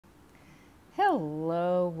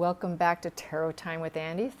Welcome back to Tarot Time with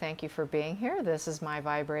Andi. Thank you for being here. This is my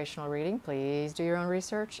vibrational reading. Please do your own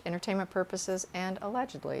research, entertainment purposes, and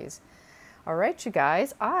allegedlys. All right, you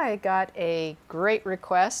guys, I got a great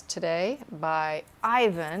request today by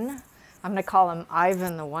Ivan. I'm going to call him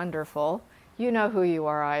Ivan the Wonderful. You know who you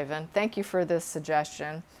are, Ivan. Thank you for this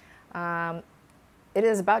suggestion. It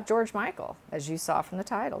is about George Michael, as you saw from the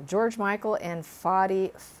title. George Michael and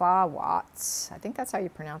Fadi Fawaz. I think that's how you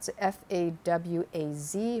pronounce it.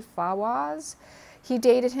 F-A-W-A-Z, Fawaz. He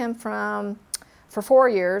dated him for 4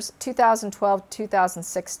 years, 2012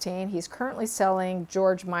 2016. He's currently selling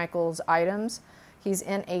George Michael's items. He's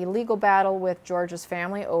in a legal battle with George's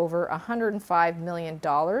family over $105 million.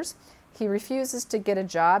 He refuses to get a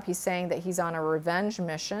job. He's saying that he's on a revenge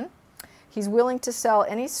mission. He's willing to sell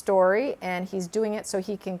any story, and he's doing it so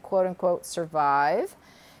he can, quote-unquote, survive.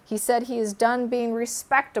 He said he is done being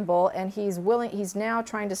respectable, and he's now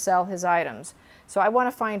trying to sell his items. So I want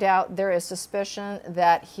to find out, there is suspicion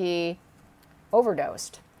that he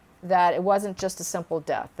overdosed, that it wasn't just a simple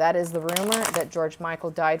death. That is the rumor, that George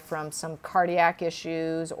Michael died from some cardiac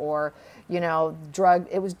issues or, you know,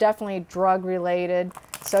 it was definitely drug-related.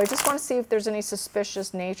 So I just want to see if there's any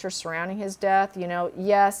suspicious nature surrounding his death. You know,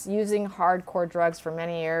 yes, using hardcore drugs for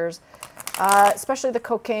many years, especially the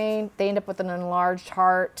cocaine, they end up with an enlarged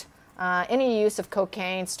heart. Any use of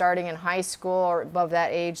cocaine starting in high school or above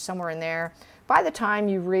that age, somewhere in there, by the time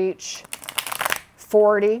you reach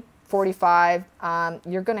 40, 45,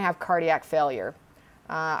 you're going to have cardiac failure.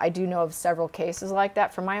 I do know of several cases like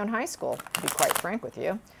that from my own high school, to be quite frank with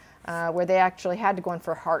you, where they actually had to go in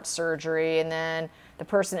for heart surgery, and then the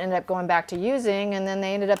person ended up going back to using, and then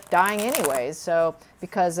they ended up dying anyways, so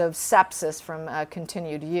because of sepsis from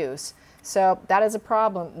continued use. So that is a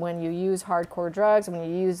problem when you use hardcore drugs, when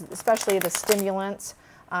you use especially the stimulants,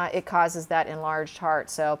 it causes that enlarged heart.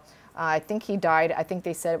 So I think he died, I think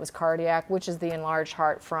they said it was cardiac, which is the enlarged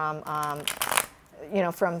heart from, you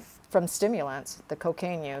know, from stimulants, the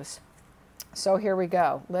cocaine use. So here we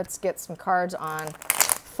go. Let's get some cards on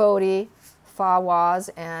Fadi Fawaz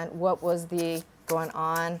and what was going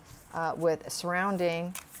on with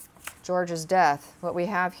surrounding George's death. What we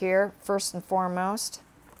have here, first and foremost,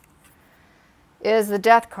 is the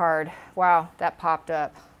death card. Wow, that popped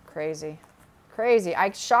up. Crazy. Crazy.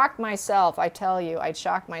 I shock myself, I tell you. I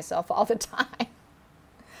shock myself all the time.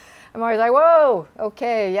 I'm always like, whoa,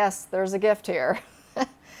 okay, yes, there's a gift here.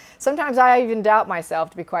 Sometimes I even doubt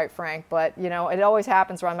myself, to be quite frank, but, you know, it always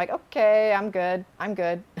happens where I'm like, okay, I'm good, I'm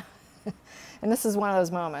good. And this is one of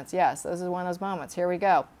those moments. Yes, this is one of those moments. Here we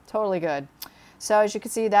go. Totally good. So as you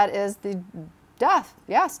can see, that is the death.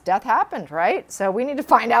 Yes, death happened, right? So we need to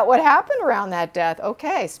find out what happened around that death.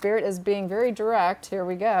 Okay, Spirit is being very direct. Here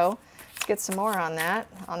we go. Let's get some more on that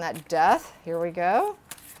death. Here we go.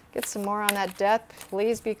 Get some more on that death.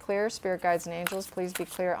 Please be clear, Spirit guides and angels. Please be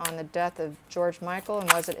clear on the death of George Michael,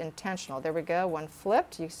 and was it intentional? There we go. One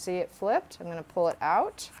flipped. You see it flipped. I'm going to pull it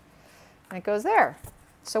out, and it goes there.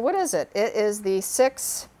 So what is it? It is the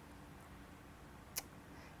six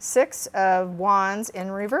of wands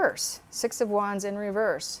in reverse. 6 of wands in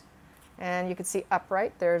reverse. And you can see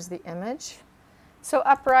upright. There's the image. So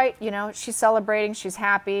upright, you know, she's celebrating. She's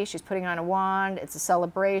happy. She's putting on a wand. It's a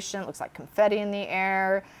celebration. It looks like confetti in the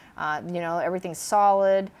air. You know, everything's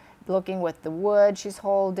solid. Looking with the wood she's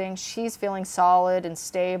holding. She's feeling solid and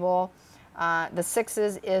stable. The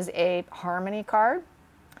 6s is a harmony card,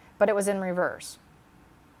 but it was in reverse.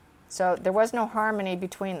 So there was no harmony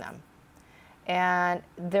between them, and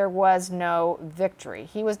there was no victory.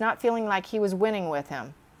 He was not feeling like he was winning with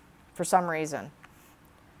him for some reason.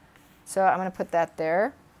 So I'm going to put that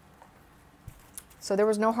there. So there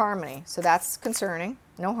was no harmony. So that's concerning.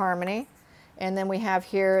 No harmony. And then we have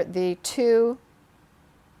here the 2.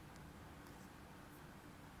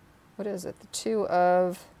 What is it? The 2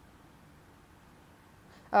 of...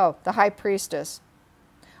 Oh, the High Priestess.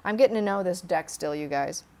 I'm getting to know this deck still, you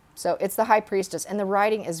guys. So it's the High Priestess, and the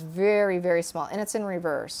writing is very, very small, and it's in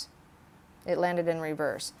reverse. It landed in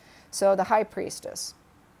reverse. So the High Priestess,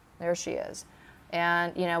 there she is.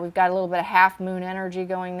 And, you know, we've got a little bit of half moon energy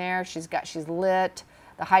going there. She's lit.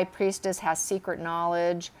 The High Priestess has secret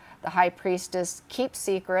knowledge. The High Priestess keeps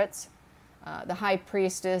secrets. The High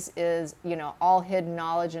Priestess is, you know, all hidden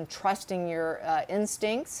knowledge and trusting your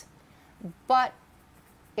instincts. But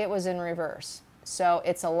it was in reverse. So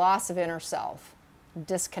it's a loss of inner self.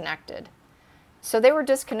 Disconnected. So they were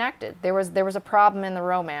disconnected. There was a problem in the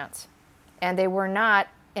romance, and they were not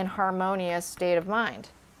in harmonious state of mind.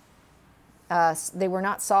 They were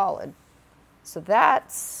not solid. So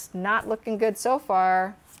that's not looking good so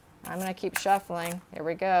far. I'm going to keep shuffling. Here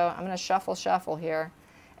we go. I'm going to shuffle here.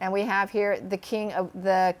 And we have here the King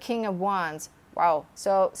of Wands. Wow.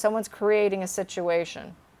 So someone's creating a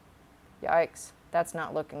situation. Yikes. That's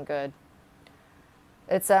not looking good.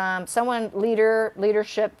 It's someone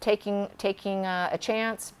leadership taking a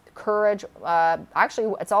chance, courage.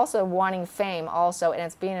 Actually, it's also wanting fame also, and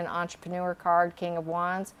it's being an entrepreneur card, King of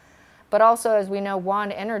Wands. But also, as we know,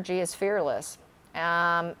 wand energy is fearless,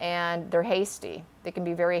 and they're hasty. They can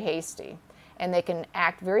be very hasty, and they can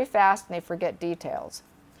act very fast, and they forget details.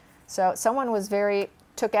 So someone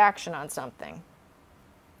took action on something.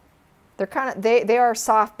 They're they are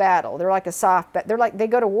soft battle. They're like a soft, they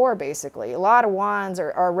go to war basically. A lot of wands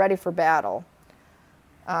are ready for battle.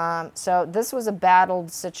 So this was a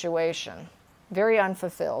battled situation, very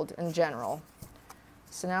unfulfilled in general.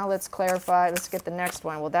 So now let's clarify. Let's get the next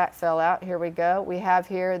one. Well, that fell out. Here we go. We have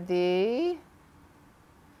here the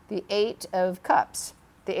Eight of Cups.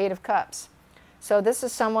 The Eight of Cups. So this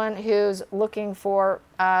is someone who's looking for,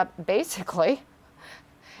 basically,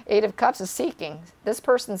 Eight of Cups is seeking. This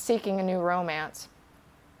person's seeking a new romance.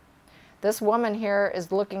 This woman here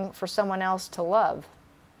is looking for someone else to love.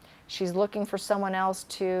 She's looking for someone else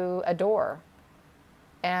to adore.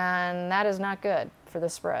 And that is not good for the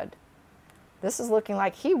spread. This is looking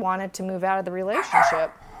like he wanted to move out of the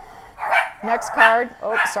relationship. Next card.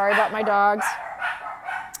 Oh, sorry about my dogs.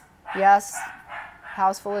 Yes,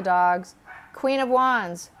 house full of dogs. Queen of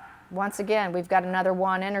Wands. Once again, we've got another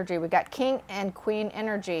wand energy. We've got King and Queen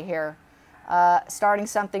energy here. Starting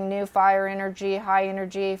something new, fire energy, high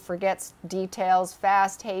energy, forgets details,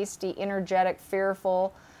 fast, hasty, energetic,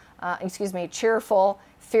 fearful, cheerful,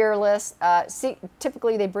 fearless.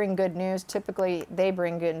 Typically they bring good news.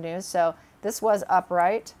 So this was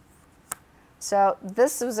upright. So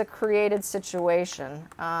this was a created situation,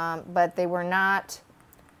 but they were not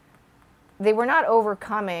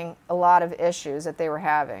overcoming a lot of issues that they were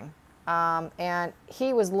having. And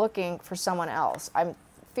he was looking for someone else. I'm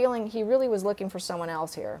feeling he really was looking for someone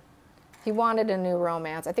else here. He wanted a new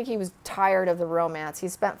romance. I think he was tired of the romance. He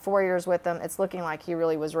spent 4 years with them. It's looking like he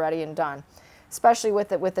really was ready and done, especially with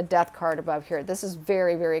the Death card above here. This is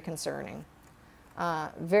very, very concerning.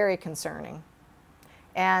 Very concerning.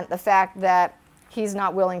 And the fact that he's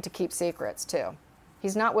not willing to keep secrets, too.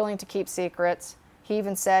 He's not willing to keep secrets. He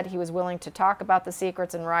even said he was willing to talk about the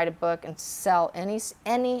secrets and write a book and sell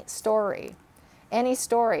any story,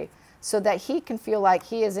 so that he can feel like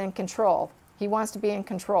he is in control. He wants to be in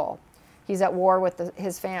control. He's at war with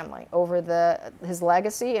his family over his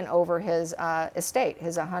legacy and over his estate,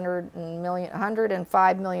 his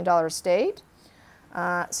 $105 million estate.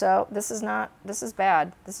 So this is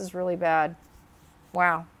bad. This is really bad.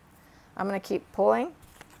 Wow. I'm going to keep pulling.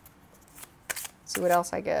 See what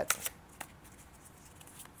else I get.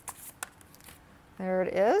 There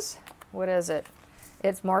it is. What is it?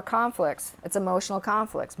 It's more conflicts. It's emotional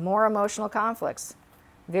conflicts. More emotional conflicts.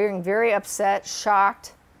 Very, very upset,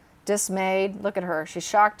 shocked, dismayed. Look at her. She's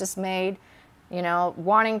shocked, dismayed, you know,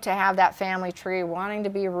 wanting to have that family tree, wanting to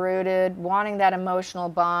be rooted, wanting that emotional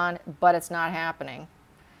bond, but it's not happening.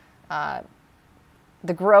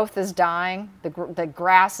 The growth is dying. The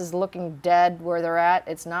grass is looking dead where they're at.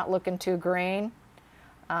 It's not looking too green.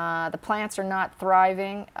 The plants are not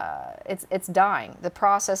thriving. It's dying. The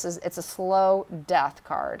process is, it's a slow death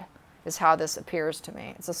card, is how this appears to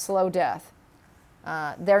me. It's a slow death.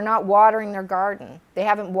 They're not watering their garden. They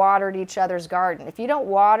haven't watered each other's garden. If you don't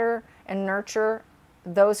water and nurture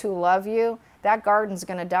those who love you, that garden's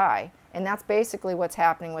going to die. And that's basically what's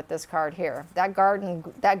happening with this card here. That garden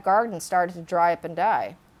started to dry up and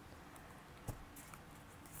die.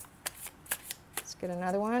 Let's get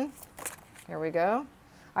another one. Here we go.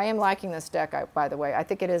 I am liking this deck, by the way. I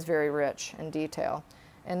think it is very rich in detail.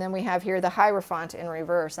 And then we have here the Hierophant in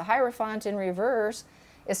reverse. The Hierophant in reverse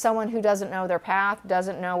is someone who doesn't know their path,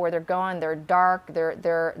 doesn't know where they're going. They're dark.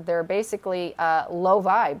 They're basically low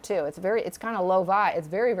vibe too. It's kind of low vibe. It's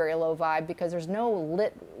very, very low vibe because there's no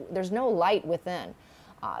light within.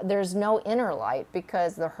 There's no inner light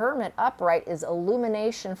because the Hermit upright is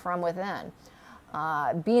illumination from within.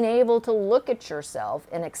 Being able to look at yourself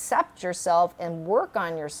and accept yourself and work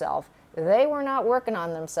on yourself. They were not working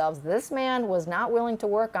on themselves. This man was not willing to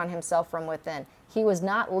work on himself from within. He was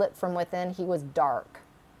not lit from within. He was dark.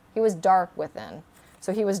 He was dark within.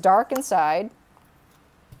 So he was dark inside.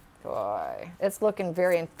 Boy, it's looking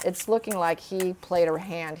like he played a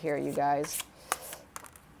hand here, you guys.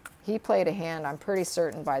 He played a hand, I'm pretty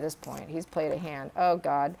certain by this point. He's played a hand. Oh,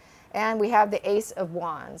 God. And we have the Ace of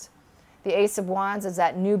Wands. The Ace of Wands is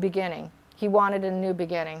that new beginning. He wanted a new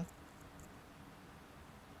beginning.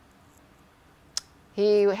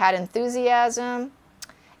 He had enthusiasm,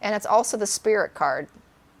 and it's also the Spirit card.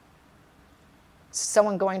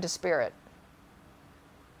 someone going to spirit.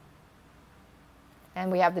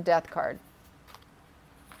 And we have the death card.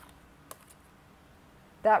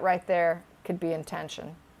 That right there could be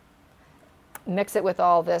intention. Mix it with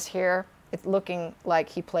all this here, it's looking like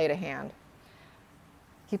he played a hand.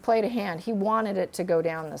 He played a hand. He wanted it to go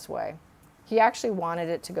down this way. He actually wanted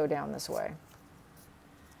it to go down this way.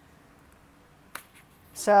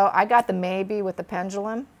 So I got the maybe with the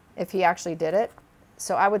pendulum, if he actually did it.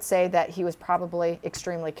 So I would say that he was probably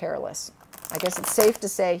extremely careless. I guess it's safe to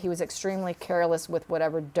say he was extremely careless with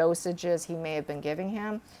whatever dosages he may have been giving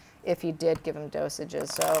him, if he did give him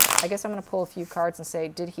dosages. So I guess I'm going to pull a few cards and say,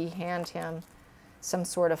 did he hand him some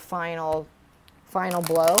sort of final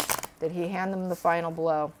blow? Did he hand him the final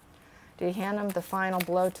blow? Did he hand him the final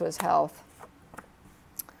blow to his health?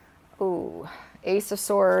 Ooh, Ace of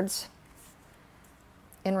Swords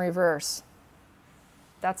in reverse.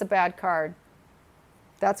 That's a bad card.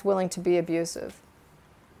 That's willing to be abusive.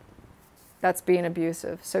 That's being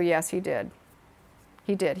abusive. So yes, he did.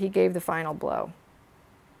 He did. He gave the final blow.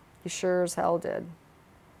 He sure as hell did.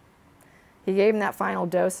 He gave him that final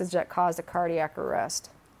dosage that caused a cardiac arrest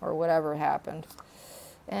or whatever happened.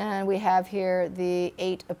 And we have here the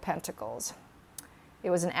Eight of Pentacles. It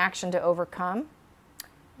was an action to overcome,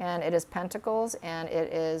 and it is Pentacles, and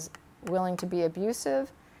it is willing to be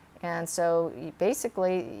abusive. And so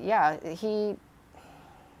basically, yeah, he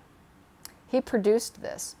produced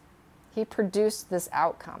this. He produced this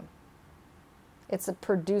outcome. It's a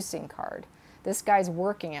producing card. This guy's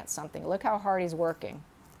working at something. Look how hard he's working.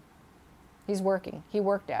 He's working. He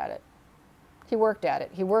worked at it. He worked at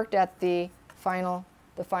it. He worked at the final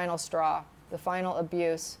straw, the final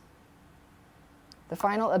abuse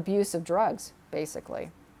of drugs,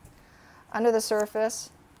 basically. Under the surface,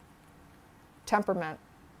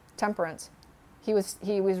 temperance. He was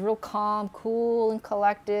real calm, cool, and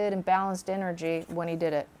collected, and balanced energy when he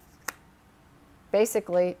did it.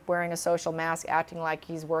 Basically, wearing a social mask, acting like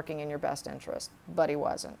he's working in your best interest, but he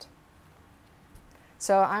wasn't.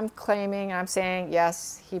 So I'm claiming, I'm saying,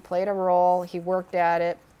 yes, he played a role, he worked at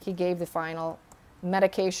it, he gave the final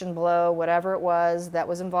medication blow, whatever it was that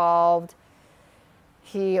was involved,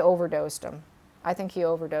 he overdosed him. I think he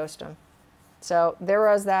overdosed him. So there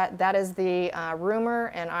was that. That is the rumor,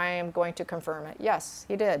 and I am going to confirm it. Yes,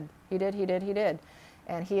 he did. He did, he did, he did.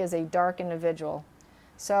 And he is a dark individual.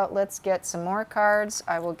 So let's get some more cards.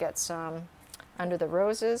 I will get some Under the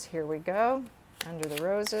Roses. Here we go. Under the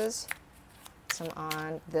Roses. Some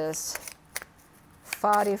on this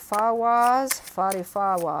Fadi Fawaz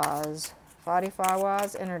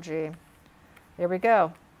energy. There we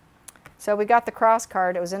go. So we got the cross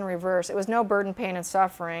card. It was in reverse. It was no burden, pain, and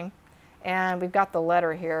suffering. And we've got the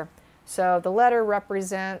letter here. So the letter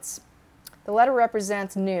represents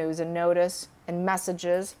news and notice and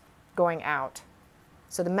messages going out.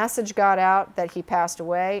 So the message got out that he passed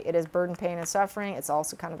away. It is burden, pain, and suffering. It's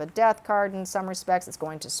also kind of a death card in some respects. It's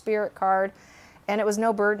going to spirit card. And it was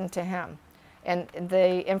no burden to him. And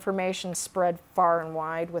the information spread far and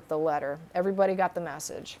wide with the letter. Everybody got the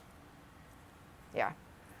message. Yeah.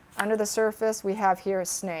 Under the surface, we have here a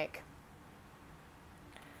snake.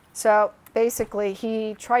 So basically,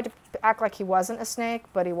 he tried to act like he wasn't a snake,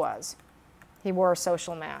 but he was. He wore a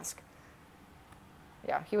social mask.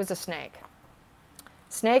 Yeah, he was a snake.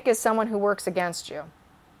 Snake is someone who works against you.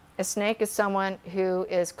 A snake is someone who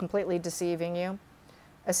is completely deceiving you.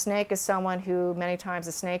 A snake is someone who, many times,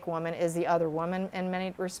 a snake woman is the other woman in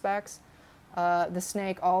many respects. The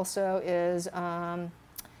snake also is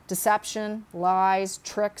deception, lies,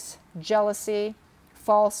 tricks, jealousy,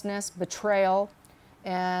 falseness, betrayal,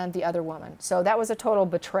 and the other woman. So that was a total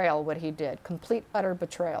betrayal, what he did. Complete, utter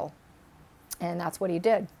betrayal. And that's what he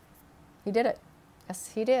did. He did it.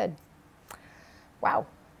 Yes, he did. Wow.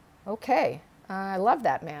 Okay. I love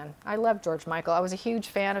that man. I love George Michael. I was a huge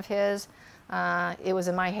fan of his. It was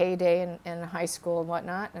in my heyday in high school and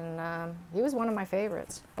whatnot, and he was one of my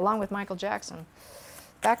favorites, along with Michael Jackson.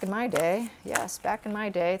 Back in my day, yes, back in my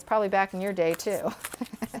day. It's probably back in your day, too.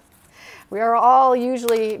 We are all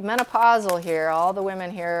usually menopausal here. All the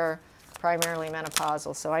women here are primarily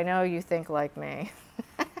menopausal, so I know you think like me.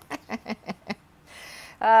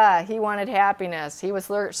 He wanted happiness. He was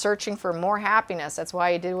searching for more happiness. That's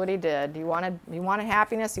why he did what he did. He wanted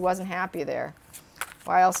happiness. He wasn't happy there.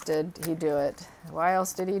 Why else did he do it? Why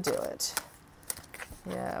else did he do it?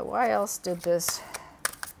 Yeah, why else did this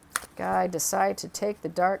guy decide to take the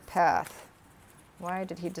dark path? Why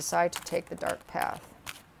did he decide to take the dark path?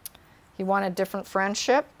 He wanted different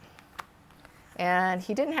friendship, and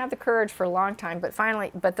he didn't have the courage for a long time, but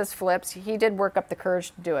finally, but this flips, he did work up the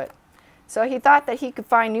courage to do it. So he thought that he could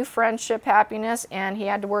find new friendship, happiness, and he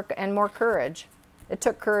had to work and more courage. It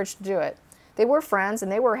took courage to do it. They were friends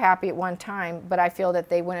and they were happy at one time, but I feel that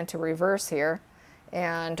they went into reverse here.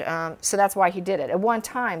 And so that's why he did it. At one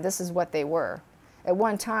time, this is what they were. At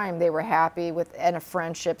one time, they were happy with and a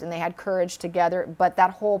friendship, and they had courage together. But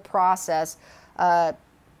that whole process, by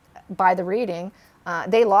the reading,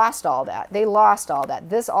 they lost all that. They lost all that.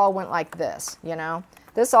 This all went like this, you know.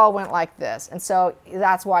 This all went like this. And so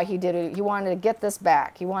that's why he did it. He wanted to get this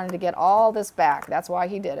back. He wanted to get all this back. That's why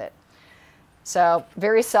he did it. So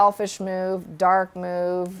very selfish move, dark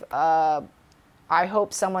move. I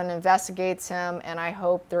hope someone investigates him, and I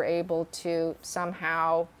hope they're able to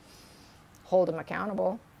somehow hold him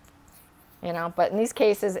accountable. You know, but in these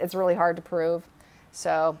cases, it's really hard to prove.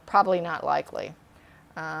 So probably not likely.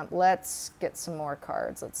 Let's get some more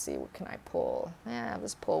cards. Let's see, what can I pull? Yeah,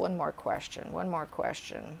 let's pull one more question. One more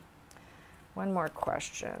question. One more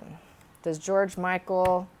question. Does George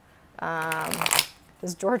Michael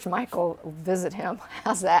visit him?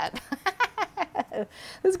 How's that?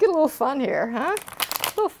 Let's get a little fun here, huh? A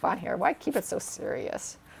little fun here. Why keep it so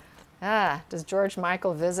serious? Does George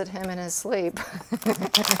Michael visit him in his sleep?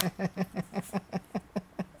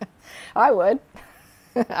 I would.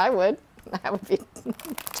 I would. I would be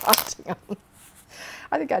taunting him.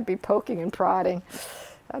 I think I'd be poking and prodding.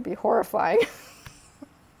 That'd be horrifying.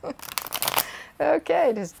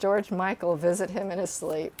 Okay, does George Michael visit him in his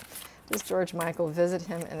sleep? Does George Michael visit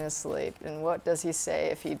him in his sleep? And what does he say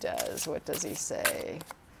if he does? What does he say?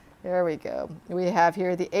 There we go. We have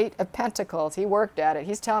here the Eight of Pentacles. He worked at it.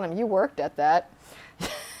 He's telling him, you worked at that.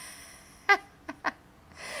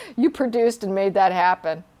 You produced and made that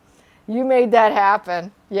happen. You made that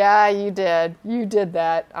happen. Yeah, you did. You did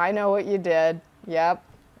that. I know what you did. Yep.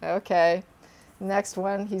 Okay. Next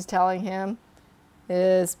one he's telling him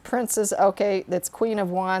is Princess. Okay, that's Queen of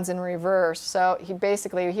Wands in reverse. So he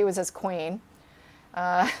was his queen.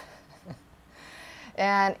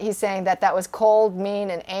 And he's saying that that was cold, mean,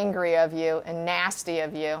 and angry of you, and nasty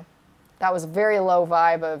of you. That was a very low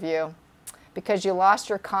vibe of you, because you lost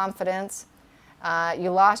your confidence, you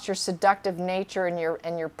lost your seductive nature,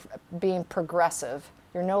 and you're being progressive.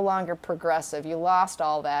 You're no longer progressive. You lost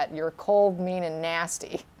all that. You're cold, mean, and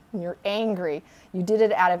nasty. You're angry. You did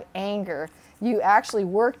it out of anger. You actually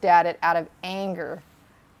worked at it out of anger.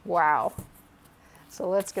 Wow. So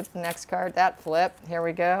let's get the next card, that flip. Here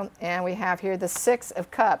we go. And we have here the Six of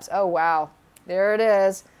Cups. Oh, wow. There it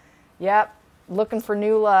is. Yep. Looking for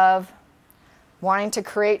new love. Wanting to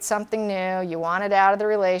create something new. You wanted out of the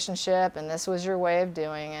relationship, and this was your way of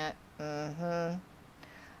doing it.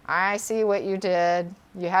 I see what you did.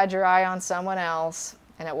 You had your eye on someone else,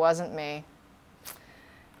 and it wasn't me.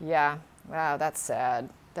 Yeah. Wow, that's sad.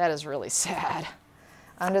 That is really sad.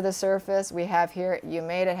 Under the surface, we have here, you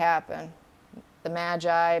made it happen. The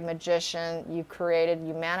Magi, magician, you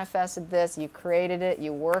manifested this, you created it,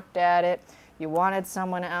 you worked at it, you wanted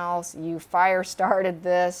someone else, you fire started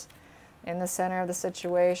this. In the center of the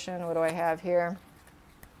situation, what do I have here?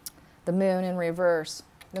 The Moon in reverse.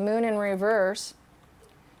 The Moon in reverse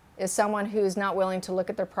is someone who's not willing to look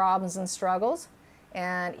at their problems and struggles,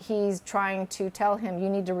 and he's trying to tell him, you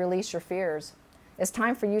need to release your fears. It's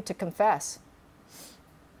time for you to confess.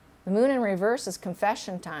 The Moon in reverse is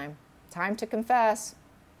confession time. Time to confess.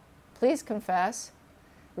 Please confess.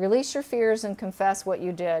 Release your fears and confess what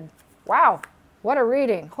you did. Wow, what a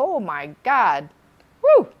reading. Oh my God.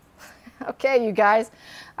 Woo! Okay, you guys.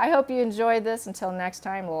 I hope you enjoyed this. Until next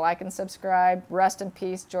time, like and subscribe. Rest in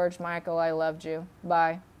peace, George Michael. I loved you.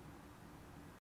 Bye.